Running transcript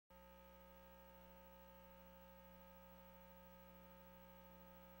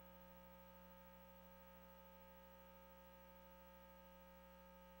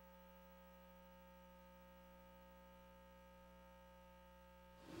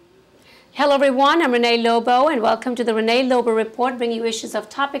Hello everyone, I'm Renee Lobo and welcome to the Renee Lobo Report, bringing you issues of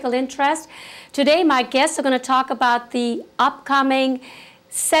topical interest. Today my guests are going to talk about the upcoming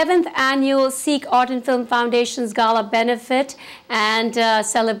 7th Annual Sikh Art and Film Foundation's Gala Benefit and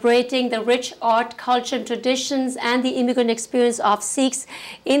celebrating the rich art, culture and traditions and the immigrant experience of Sikhs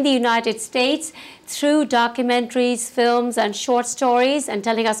in the United States through documentaries, films and short stories. And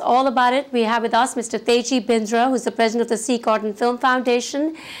telling us all about it, we have with us Mr. Teji Bindra, who's the president of the Sikh Art and Film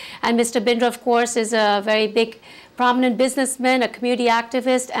Foundation. And Mr. Bindra, of course, is a very big prominent businessman, a community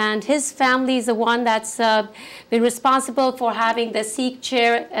activist, and his family is the one that's been responsible for having the Sikh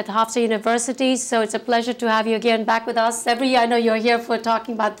chair at Hofstra University. So it's a pleasure to have you again back with us. Every year I know you're here for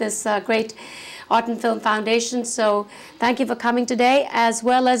talking about this great Art and Film Foundation. So thank you for coming today, as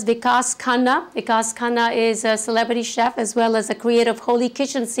well as Vikas Khanna. Vikas Khanna is a celebrity chef as well as a creator of Holy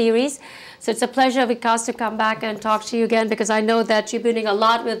Kitchen series. So it's a pleasure, Vikas, to come back and talk to you again, because I know that you're doing a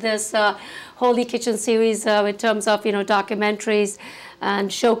lot with this Holy Kitchen series in terms of, documentaries and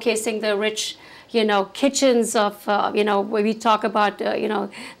showcasing the rich, kitchens of, where we talk about,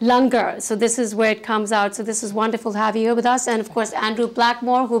 langar. So this is where it comes out. So this is wonderful to have you here with us. And of course, Andrew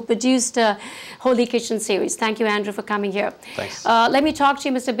Blackmore, who produced Holy Kitchen series. Thank you, Andrew, for coming here. Thanks. Let me talk to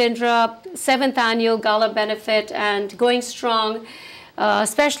you, Mr. Bindra, 7th Annual Gala Benefit and going strong.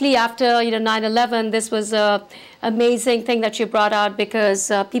 Especially after 9/11, this was an amazing thing that you brought out,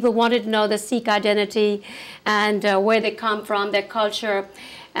 because people wanted to know the Sikh identity and where they come from, their culture.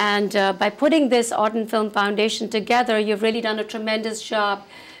 And by putting this Art and Film Foundation together, you've really done a tremendous job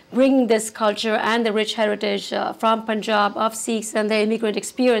bringing this culture and the rich heritage from Punjab of Sikhs and their immigrant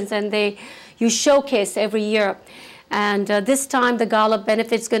experience, and you showcase every year. And this time the Gala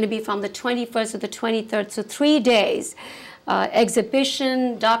benefit is going to be from the 21st to the 23rd, so 3 days.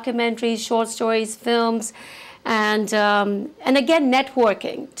 Exhibition, documentaries, short stories, films, and again,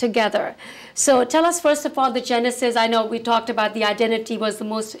 networking together. So tell us, first of all, the genesis. I know we talked about the identity was the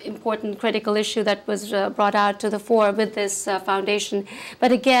most important critical issue that was brought out to the fore with this foundation.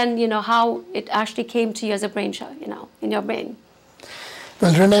 But again, how it actually came to you as a brainchild, in your brain.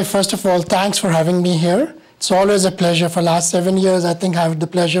 Well, Renee, first of all, thanks for having me here. It's always a pleasure. For the last 7 years, I think I have the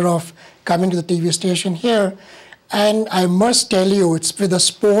pleasure of coming to the TV station here. And I must tell you, it's with the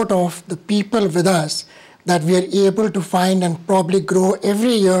support of the people with us that we are able to find and probably grow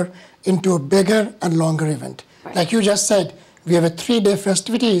every year into a bigger and longer event. Right. Like you just said, we have a 3-day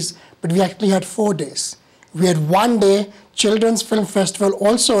festivities, but we actually had 4 days. We had 1 day Children's Film Festival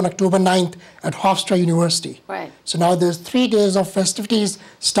also on October 9th at Hofstra University. Right. So now there's 3 days of festivities,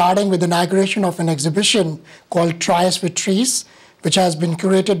 starting with the inauguration of an exhibition called Try Us with Trees, which has been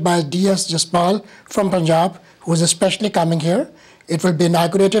curated by D.S. Jaspal from Punjab, who is especially coming here. It will be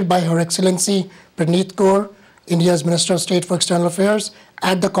inaugurated by Her Excellency Praneeth Kaur, India's Minister of State for External Affairs,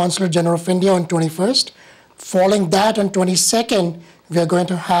 at the Consulate General of India on 21st. Following that, on 22nd, we are going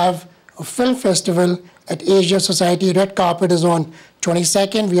to have a film festival at Asia Society. Red carpet is on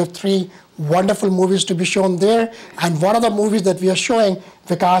 22nd. We have 3 wonderful movies to be shown there. And one of the movies that we are showing,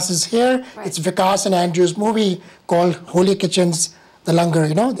 Vikas is here. Right. It's Vikas and Andrew's movie called Holy Kitchens, the Langar,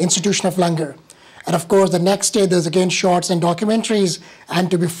 the Institution of Langar. And of course, the next day, there's again shorts and documentaries, and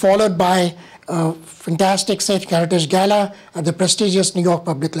to be followed by a fantastic Sikh Heritage Gala at the prestigious New York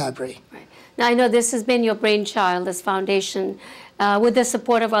Public Library. Right. Now, I know this has been your brainchild, this foundation, with the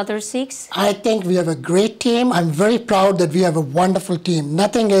support of other Sikhs. I think we have a great team. I'm very proud that we have a wonderful team.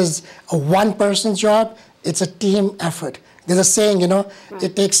 Nothing is a one-person's job. It's a team effort. There's a saying, right.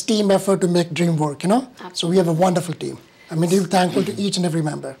 It takes team effort to make dream work, Absolutely. So we have a wonderful team. I'm really thankful to each and every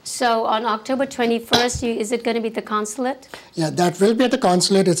member. So on October 21st, is it going to be at the consulate? Yeah, that will be at the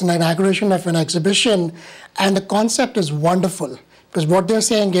consulate. It's an inauguration of an exhibition. And the concept is wonderful, because what they're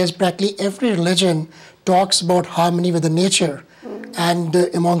saying is practically every religion talks about harmony with the nature. And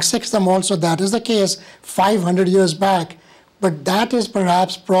among Sikhs also, that is the case 500 years back. But that is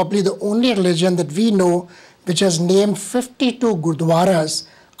perhaps probably the only religion that we know which has named 52 gurdwaras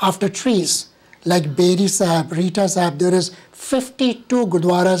after trees. Like Bedi Sahib, Rita Sahib, there is 52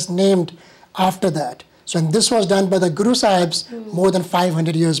 gurdwaras named after that. So, and this was done by the Guru Sahibs more than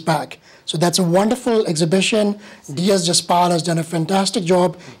 500 years back. So that's a wonderful exhibition. D.S. Jaspal has done a fantastic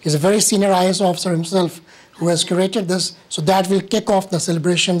job. He's a very senior IAS officer himself who has curated this. So that will kick off the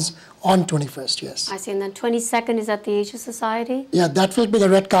celebrations on 21st, yes. I see, and then 22nd is at the Asia Society? Yeah, that will be the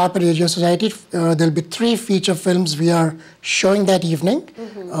red carpet Asia Society. There'll be 3 feature films we are showing that evening.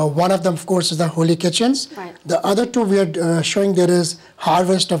 One of them, of course, is the Holy Kitchens. Right. The other 2 we are showing, there is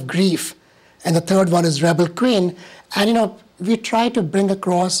Harvest of Grief. And the third one is Rebel Queen. And, we try to bring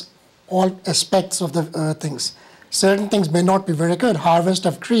across all aspects of the things. certain things may not be very good. Harvest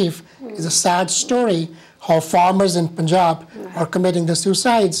of Grief is a sad story how farmers in Punjab are committing the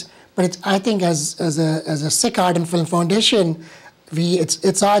suicides. But it's, I think as a Sikh Art and Film Foundation,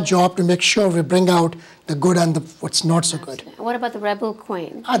 it's our job to make sure we bring out the good and what's not so good. What about the Rebel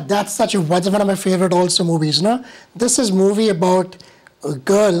Queen? That's one of my favorite also movies. No? This is a movie about a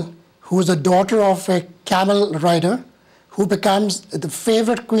girl who's a daughter of a camel rider who becomes the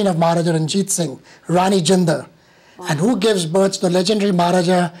favorite queen of Maharaja Ranjit Singh, Rani Jinder, and who gives birth to the legendary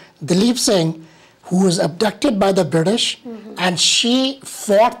Maharaja Dalip Singh, who was abducted by the British, and she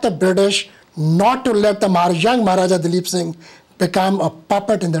fought the British not to let the young Maharaja Dalip Singh become a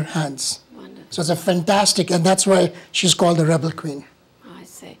puppet in their hands. Wonderful. So it's a fantastic, and that's why she's called the Rebel Queen. I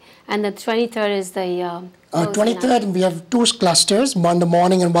see. And the 23rd is the 23rd, we have two clusters, one in the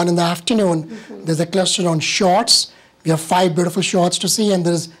morning and one in the afternoon. There's a cluster on shorts. We have 5 beautiful shorts to see, and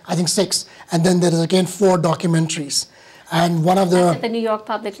there's, I think, 6. And then there is again 4 documentaries. And one of That's at the New York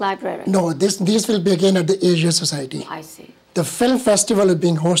Public Library. No, these will be again at the Asia Society. I see. The film festival is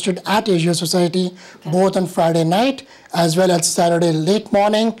being hosted at Asia Society, both on Friday night as well as Saturday late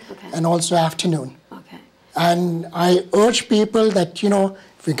morning and also afternoon. Okay. And I urge people that,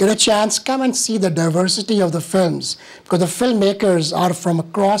 if you get a chance, come and see the diversity of the films, because the filmmakers are from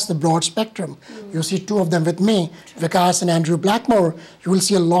across the broad spectrum. You see 2 of them with me, Vikas and Andrew Blackmore. You will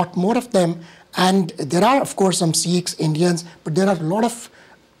see a lot more of them. And there are, of course, some Sikhs, Indians, but there are a lot of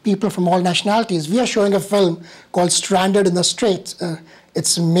people from all nationalities. We are showing a film called Stranded in the Straits.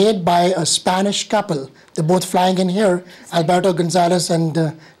 It's made by a Spanish couple. They're both flying in here, Alberto Gonzalez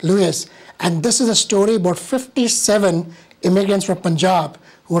and Luis. And this is a story about 57 immigrants from Punjab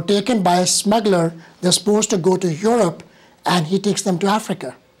who were taken by a smuggler. They're supposed to go to Europe, and he takes them to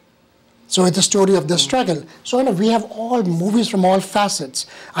Africa. So it's a story of the struggle. So we have all movies from all facets.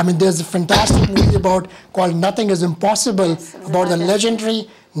 I mean, there's a fantastic movie called Nothing is Impossible, about the legendary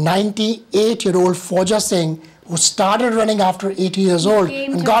 98-year-old Fauja Singh, who started running after 80 years old,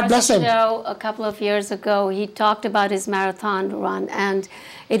 and God bless him. A couple of years ago, he talked about his marathon run, and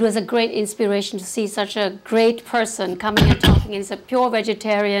it was a great inspiration to see such a great person coming and talking. He's a pure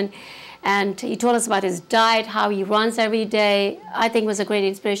vegetarian, and he told us about his diet, how he runs every day. I think it was a great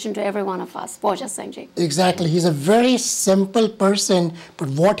inspiration to every one of us. Fauja Singh ji. Exactly. He's a very simple person, but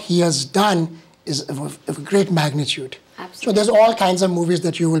what he has done is of great magnitude. Absolutely. So there's all kinds of movies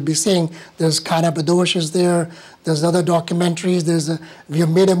that you will be seeing. There's Khana Badosh is there. There's other documentaries. We have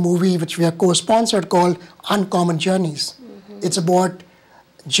made a movie which we have co-sponsored called Uncommon Journeys. It's about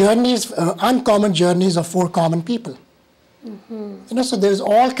journeys, uncommon journeys of 4 common people. So there's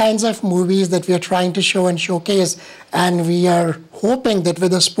all kinds of movies that we are trying to show and showcase, and we are hoping that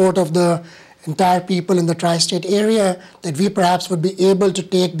with the support of the entire people in the tri-state area, that we perhaps would be able to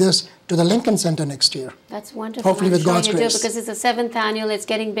take this to the Lincoln Center next year. That's wonderful. Hopefully with God's grace. Because it's the 7th annual, it's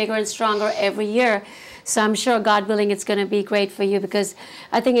getting bigger and stronger every year. So I'm sure, God willing, it's going to be great for you, because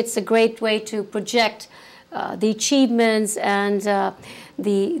I think it's a great way to project the achievements and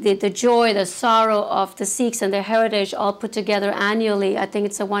the joy, the sorrow of the Sikhs and their heritage all put together annually. I think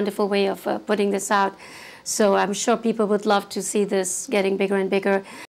it's a wonderful way of putting this out. So I'm sure people would love to see this getting bigger and bigger.